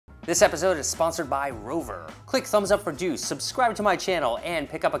This episode is sponsored by Rover. Click thumbs up for Deuce, subscribe to my channel, and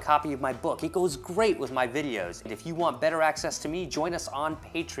pick up a copy of my book. It goes great with my videos. And if you want better access to me, join us on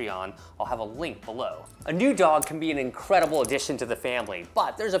Patreon. I'll have a link below. A new dog can be an incredible addition to the family,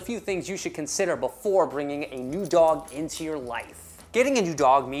 but there's a few things you should consider before bringing a new dog into your life. Getting a new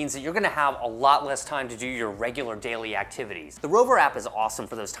dog means that you're gonna have a lot less time to do your regular daily activities. The Rover app is awesome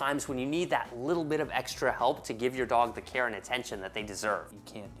for those times when you need that little bit of extra help to give your dog the care and attention that they deserve. You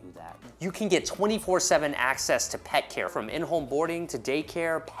can't do that. You can get 24/7 access to pet care, from in-home boarding to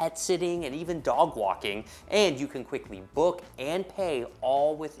daycare, pet sitting, and even dog walking, and you can quickly book and pay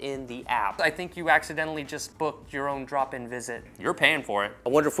all within the app. I think you accidentally just booked your own drop-in visit. You're paying for it. I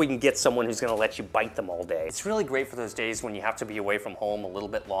wonder if we can get someone who's gonna let you bite them all day. It's really great for those days when you have to be away from home a little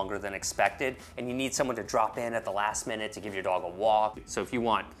bit longer than expected and you need someone to drop in at the last minute to give your dog a walk. So if you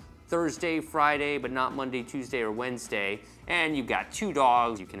want Thursday, Friday, but not Monday, Tuesday, or Wednesday, and you've got 2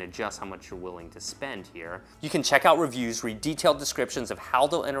 dogs, you can adjust how much you're willing to spend here. You can check out reviews, read detailed descriptions of how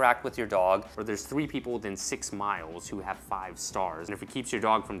they'll interact with your dog, or there's 3 people within 6 miles who have 5 stars. And if it keeps your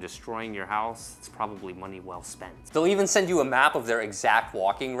dog from destroying your house, it's probably money well spent. They'll even send you a map of their exact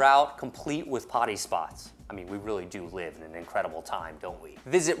walking route, complete with potty spots. I mean, we really do live in an incredible time, don't we?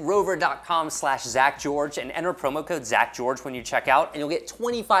 Visit rover.com/ZachGeorge and enter promo code ZachGeorge when you check out, and you'll get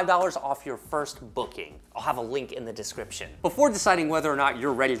 $25 off your first booking. I'll have a link in the description. Before deciding whether or not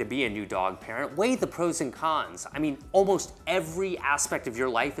you're ready to be a new dog parent, weigh the pros and cons. I mean, almost every aspect of your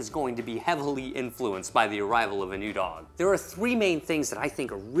life is going to be heavily influenced by the arrival of a new dog. There are 3 main things that I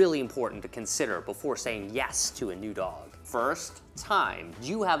think are really important to consider before saying yes to a new dog. First, time. Do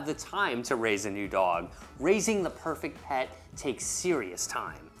you have the time to raise a new dog? Raising the perfect pet takes serious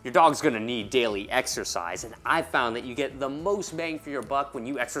time. Your dog's gonna need daily exercise, and I've found that you get the most bang for your buck when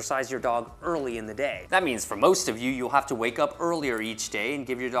you exercise your dog early in the day. That means for most of you, you'll have to wake up earlier each day and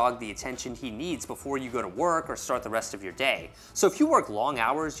give your dog the attention he needs before you go to work or start the rest of your day. So if you work long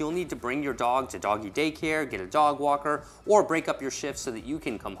hours, you'll need to bring your dog to doggy daycare, get a dog walker, or break up your shifts so that you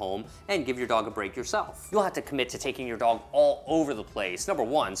can come home and give your dog a break yourself. You'll have to commit to taking your dog all over the place. Number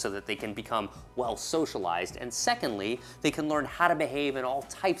 1, so that they can become well socialized, and secondly, they can learn how to behave in all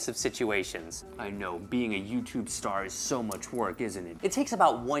types of situations. I know, being a YouTube star is so much work, isn't it? It takes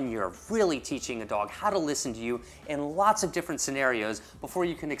about 1 year of really teaching a dog how to listen to you in lots of different scenarios before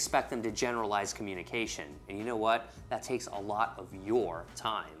you can expect them to generalize communication. And you know what? That takes a lot of your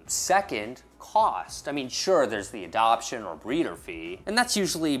time. Second, cost. I mean, sure, there's the adoption or breeder fee, and that's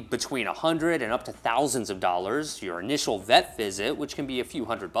usually between $100 and up to thousands of dollars. Your initial vet visit, which can be a few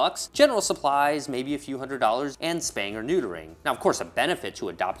 $100, general supplies, maybe a few $100, and spaying or neutering. Now, of course, a benefit to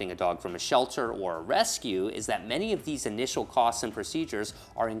adopting a dog from a shelter or a rescue is that many of these initial costs and procedures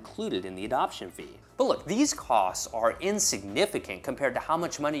are included in the adoption fee. But look, these costs are insignificant compared to how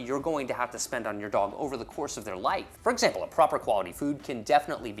much money you're going to have to spend on your dog over the course of their life. For example, a proper quality food can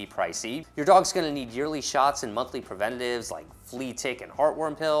definitely be pricey. Your dog's gonna need yearly shots and monthly preventatives like flea, tick, and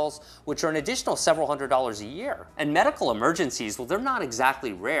heartworm pills, which are an additional several $100s a year. And medical emergencies, well, they're not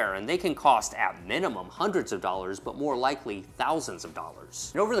exactly rare, and they can cost at minimum hundreds of dollars, but more likely thousands of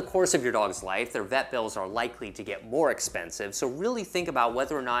dollars. And over the course of your dog's life, their vet bills are likely to get more expensive, so really think about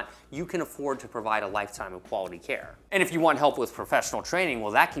whether or not you can afford to provide a lifetime of quality care. And if you want help with professional training,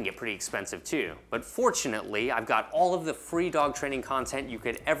 well, that can get pretty expensive too. But fortunately, I've got all of the free dog training content you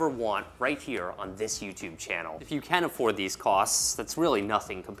could ever want right here on this YouTube channel. If you can afford these costs, that's really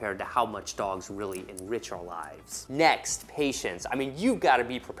nothing compared to how much dogs really enrich our lives. Next, patience. I mean, you've got to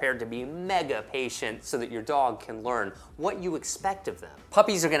be prepared to be mega patient so that your dog can learn what you expect of them.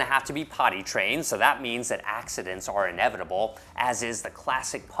 Puppies are going to have to be potty trained, so that means that accidents are inevitable, as is the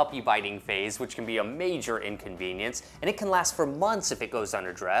classic puppy biting phase, which can be a major inconvenience, and it can last for months if it goes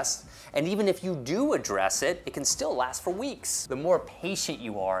unaddressed. And even if you do address it, it can still last for weeks. The more patient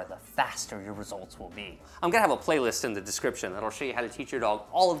you are, the faster your results will be. I'm gonna have a playlist in the description that'll show you how to teach your dog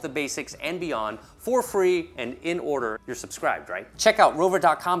all of the basics and beyond for free and in order. You're subscribed, right? Check out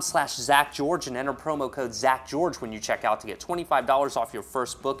rover.com/ZachGeorge and enter promo code ZachGeorge when you check out to get $25 off your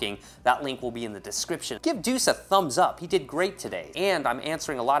first booking. That link will be in the description. Give Deuce a thumbs up. He did great today. And I'm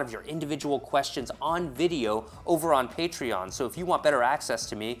answering a lot of your individual questions on video over on Patreon. So if you want better access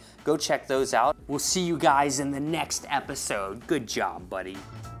to me, go check those out. We'll see you guys in the next episode. Good job, buddy.